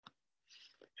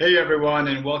Hey everyone,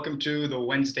 and welcome to the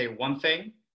Wednesday One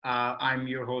Thing. I'm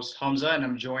your host Hamza, and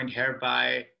I'm joined here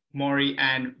by Maury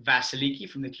and Vasiliki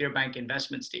from the ClearBank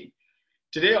Investments team.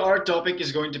 Today, our topic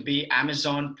is going to be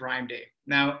Amazon Prime Day.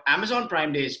 Now, Amazon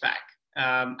Prime Day is back.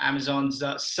 Amazon's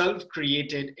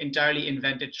self-created, entirely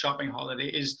invented shopping holiday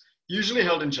is usually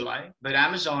held in July, but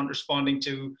Amazon, responding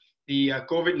to the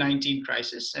COVID-19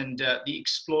 crisis and the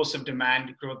explosive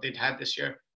demand growth they'd had this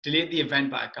year, delayed the event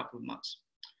by a couple of months.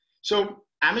 So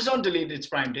Amazon delayed its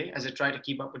Prime Day as it tried to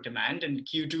keep up with demand, and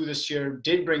Q2 this year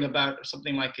did bring about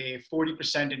something like a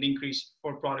 40% increase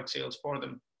for product sales for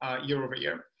them year over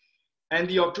year. And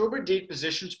the October date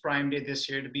positions Prime Day this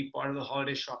year to be part of the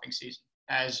holiday shopping season,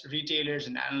 as retailers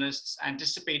and analysts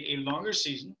anticipate a longer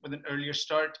season with an earlier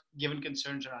start, given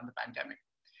concerns around the pandemic.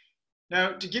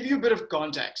 Now, to give you a bit of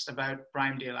context about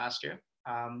Prime Day last year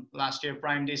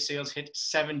Prime Day sales hit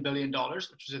 $7 billion,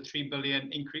 which was a $3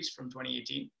 billion increase from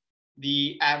 2018.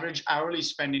 The average hourly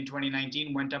spend in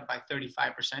 2019 went up by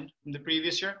 35% from the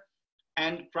previous year.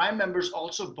 And Prime members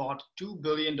also bought $2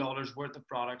 billion worth of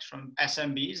products from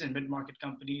SMBs and mid-market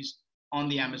companies on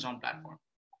the Amazon platform.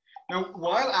 Now,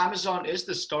 while Amazon is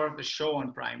the star of the show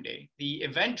on Prime Day, the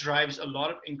event drives a lot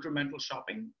of incremental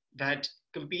shopping that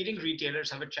competing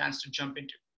retailers have a chance to jump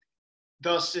into.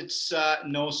 Thus, it's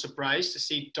no surprise to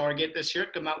see Target this year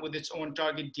come out with its own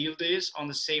Target Deal Days on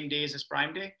the same days as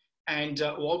Prime Day, and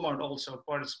Walmart also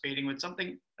participating with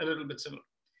something a little bit similar.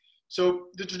 So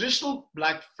the traditional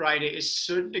Black Friday is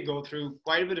certain to go through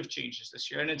quite a bit of changes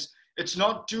this year, and it's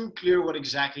not too clear what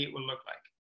exactly it will look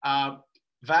like.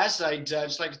 Vas, I'd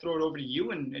just like to throw it over to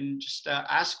you and just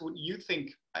ask what you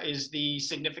think is the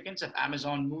significance of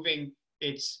Amazon moving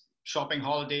its shopping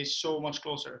holidays so much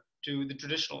closer to the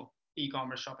traditional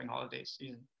e-commerce shopping holiday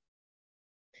season.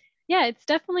 Yeah, it's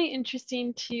definitely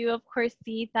interesting to, of course,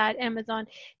 see that Amazon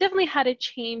definitely had to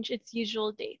change its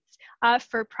usual dates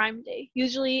for Prime Day.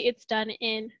 Usually it's done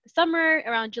in the summer,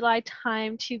 around July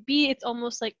time it's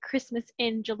almost like Christmas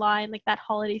in July and like that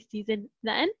holiday season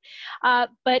then.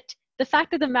 But the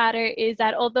fact of the matter is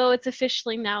that although it's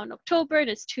officially now in October and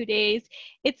it's 2 days,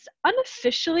 it's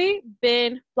unofficially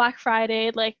been Black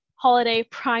Friday, like holiday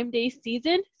Prime Day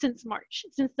season since March,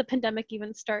 since the pandemic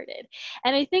even started.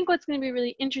 And I think what's going to be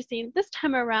really interesting this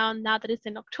time around, now that it's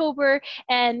in October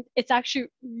and it's actually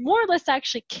more or less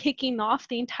actually kicking off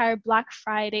the entire Black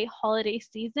Friday holiday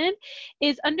season,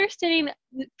 is understanding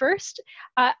first,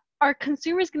 are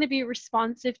consumers going to be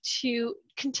responsive to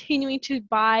continuing to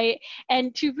buy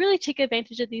and to really take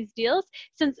advantage of these deals,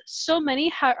 since so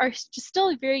many are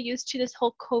still very used to this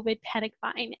whole COVID panic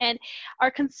buying? And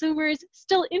are consumers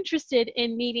still interested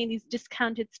in needing these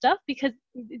discounted stuff because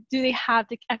do they have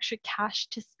the extra cash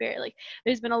to spare? Like,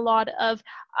 there's been a lot of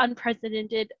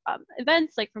unprecedented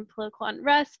events, like from political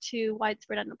unrest to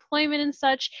widespread unemployment and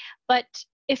such, but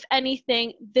if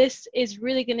anything, this is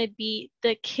really going to be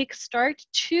the kickstart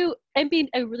to and being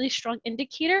a really strong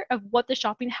indicator of what the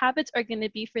shopping habits are going to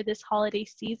be for this holiday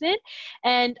season.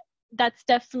 And that's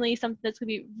definitely something that's going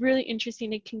to be really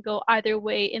interesting. It can go either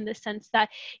way, in the sense that,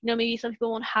 maybe some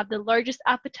people won't have the largest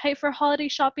appetite for holiday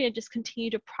shopping and just continue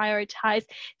to prioritize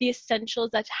the essentials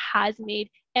that has made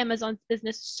Amazon's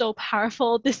business so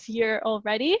powerful this year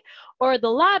already, or the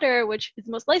latter, which is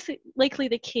most likely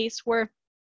the case, where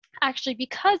actually,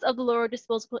 because of the lower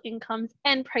disposable incomes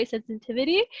and price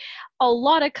sensitivity, a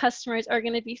lot of customers are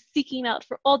going to be seeking out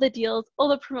for all the deals, all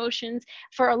the promotions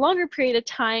for a longer period of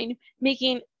time,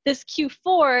 making this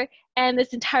Q4 and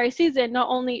this entire season not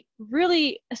only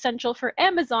really essential for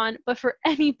Amazon, but for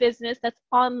any business that's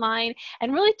online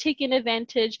and really taking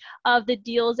advantage of the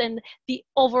deals and the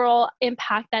overall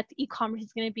impact that the e-commerce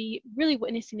is going to be really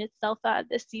witnessing itself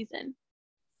this season.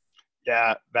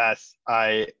 Yeah, Vas,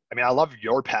 I mean, I love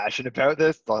your passion about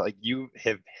this. Like, you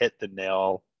have hit the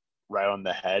nail right on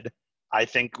the head. I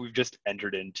think we've just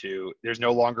entered into, there's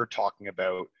no longer talking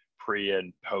about pre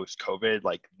and post COVID.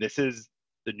 Like, this is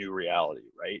the new reality,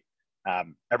 right?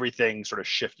 Everything sort of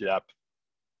shifted up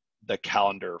the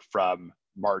calendar from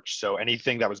March. So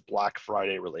anything that was Black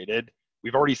Friday related,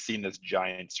 we've already seen this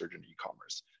giant surge in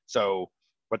e-commerce. So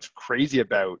what's crazy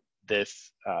about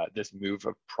this move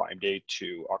of Prime Day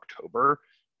to October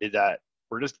is that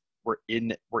we're in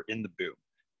the boom.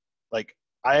 Like,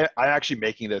 I'm actually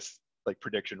making this like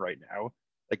prediction right now.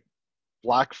 Like,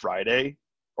 Black Friday,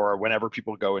 or whenever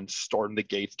people go and storm the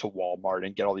gates to Walmart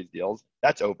and get all these deals,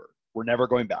 that's over. We're never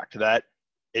going back to that.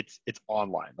 It's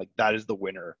online. Like, that is the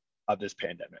winner of this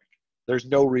pandemic. There's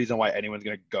no reason why anyone's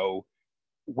gonna go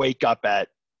wake up at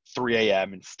 3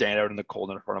 a.m. and stand out in the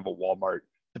cold in front of a Walmart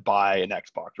to buy an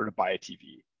Xbox or to buy a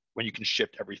TV when you can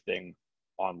ship everything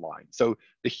online. So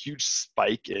the huge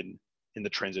spike in in the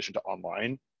transition to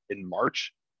online in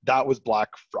March. That was Black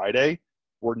Friday.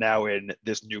 We're now in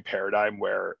this new paradigm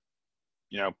where,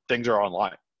 things are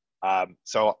online.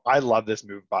 So I love this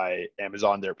move by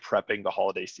Amazon. They're prepping the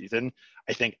holiday season.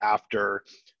 I think after,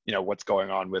 what's going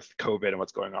on with COVID and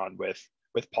what's going on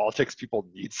with politics, people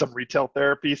need some retail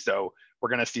therapy. So we're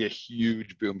going to see a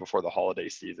huge boom before the holiday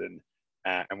season.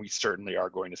 And we certainly are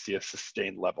going to see a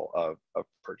sustained level of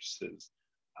purchases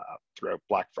throughout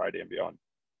Black Friday and beyond.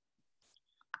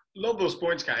 Love those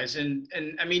points, guys. And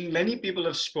I mean, many people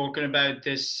have spoken about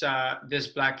this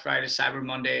Black Friday, Cyber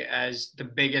Monday as the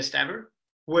biggest ever.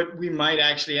 What we might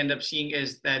actually end up seeing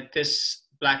is that this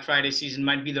Black Friday season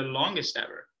might be the longest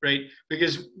ever, right?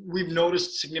 Because we've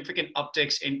noticed significant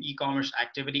upticks in e-commerce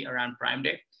activity around Prime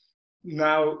Day.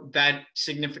 Now that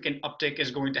significant uptick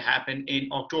is going to happen in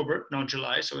October, not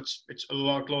July. So it's a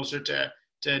lot closer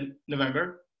to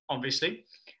November, obviously.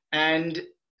 And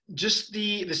just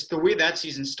the way that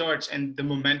season starts and the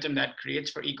momentum that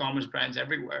creates for e-commerce brands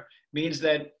everywhere means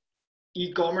that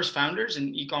e-commerce founders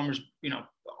and e-commerce,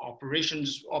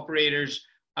 operations operators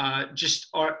just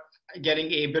are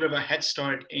getting a bit of a head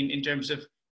start in terms of,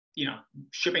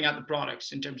 shipping out the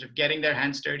products, in terms of getting their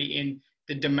hands dirty in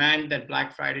the demand that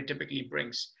Black Friday typically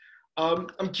brings. I'm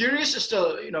curious as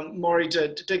to, Maury,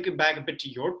 to take it back a bit to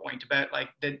your point about like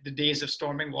the days of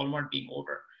storming Walmart being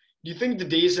over. Do you think the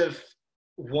days of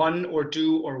 1 or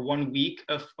 2 or 1 week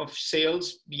of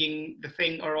sales being the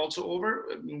thing are also over?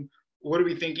 I mean, what are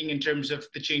we thinking in terms of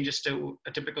the changes to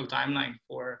a typical timeline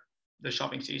for the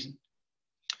shopping season?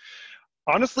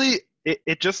 Honestly,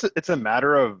 it's a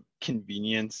matter of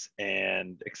convenience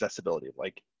and accessibility.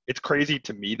 Like, it's crazy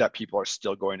to me that people are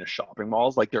still going to shopping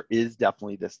malls. Like, there is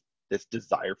definitely this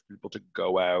desire for people to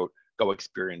go out, go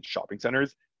experience shopping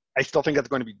centers. I still think that's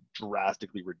going to be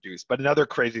drastically reduced. But another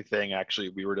crazy thing, actually,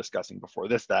 we were discussing before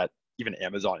this, that even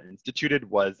Amazon instituted,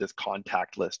 was this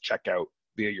contactless checkout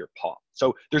via your palm.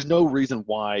 So there's no reason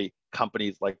why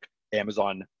companies like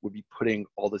Amazon would be putting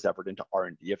all this effort into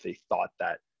R&D if they thought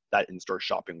that in-store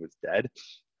shopping was dead.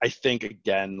 I think,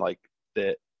 again, like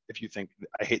if you think,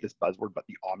 I hate this buzzword, but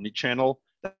the omni-channel,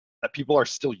 that people are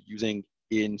still using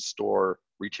in-store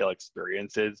retail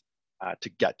experiences to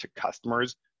get to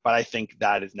customers. But I think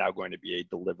that is now going to be a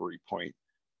delivery point,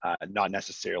 not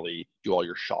necessarily do all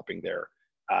your shopping there.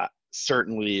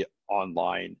 Certainly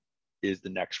online is the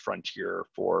next frontier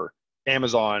for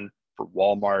Amazon, for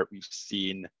Walmart. We've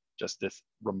seen just this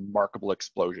remarkable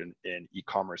explosion in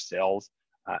e-commerce sales.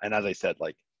 And as I said,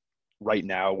 like right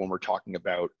now, when we're talking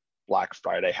about Black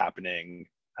Friday happening,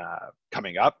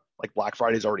 coming up, like Black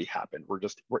Friday's already happened.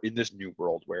 We're in this new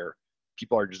world where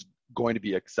people are just going to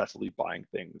be accessibly buying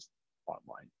things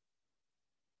online.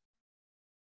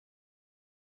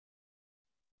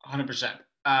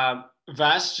 100%.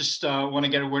 Vas, just want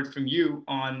to get a word from you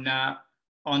on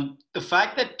the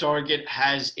fact that Target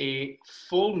has a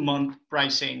full month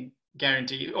pricing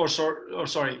guarantee,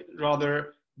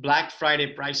 rather Black Friday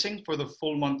pricing for the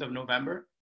full month of November.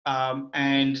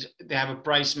 And they have a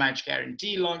price match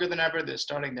guarantee longer than ever. They're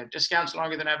starting their discounts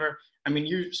longer than ever. I mean,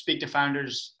 you speak to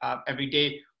founders every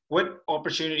day. What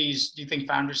opportunities do you think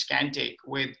founders can take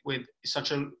with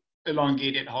such an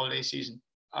elongated holiday season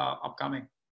upcoming?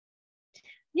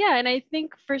 Yeah, and I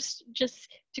think first, just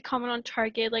to comment on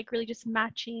Target, like really just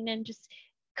matching and just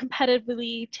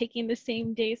competitively taking the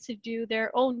same days to do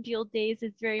their own deal days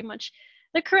is very much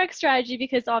the correct strategy,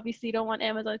 because obviously you don't want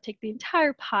Amazon to take the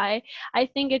entire pie. I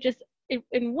think it just,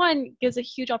 in one, gives a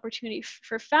huge opportunity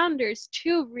for founders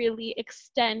to really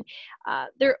extend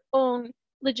their own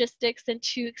logistics and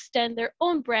to extend their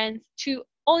own brands to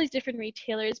all these different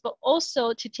retailers, but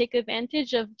also to take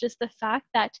advantage of just the fact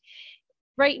that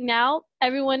right now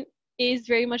everyone is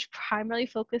very much primarily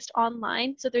focused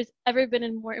online. So there's ever been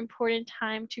a more important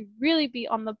time to really be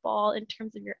on the ball in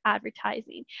terms of your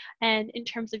advertising and in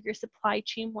terms of your supply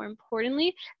chain. More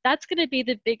importantly, that's going to be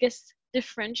the biggest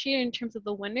differentiator in terms of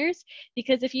the winners,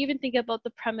 because if you even think about the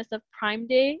premise of Prime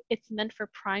Day, it's meant for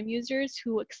Prime users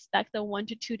who expect a 1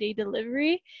 to 2 day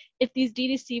delivery. If these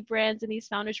D2C brands and these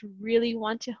founders really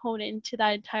want to hone into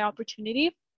that entire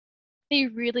opportunity, they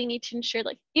really need to ensure,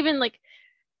 even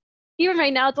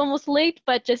right now it's almost late,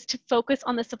 but just to focus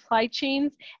on the supply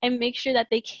chains and make sure that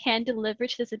they can deliver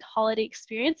to this holiday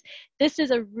experience. This is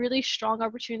a really strong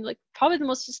opportunity, like probably the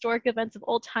most historic events of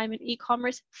all time in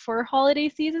e-commerce for holiday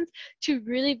seasons, to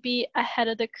really be ahead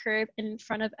of the curve and in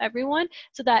front of everyone,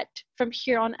 so that from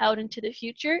here on out into the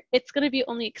future, it's going to be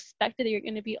only expected that you're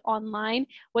going to be online,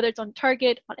 whether it's on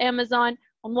Target, on Amazon,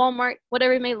 on Walmart,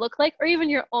 whatever it may look like, or even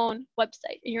your own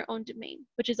website and your own domain,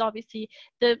 which is obviously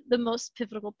the most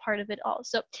pivotal part of it all.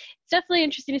 So it's definitely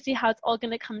interesting to see how it's all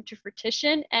going to come to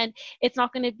fruition. And it's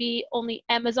not going to be only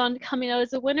Amazon coming out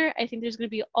as a winner. I think there's going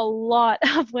to be a lot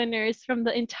of winners from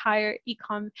the entire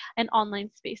e-com and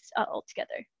online space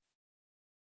altogether.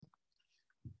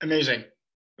 Amazing.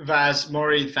 Vaz,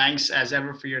 Maury, thanks as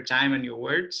ever for your time and your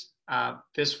words.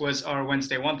 This was our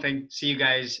Wednesday One Thing. See you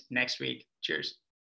guys next week. Cheers.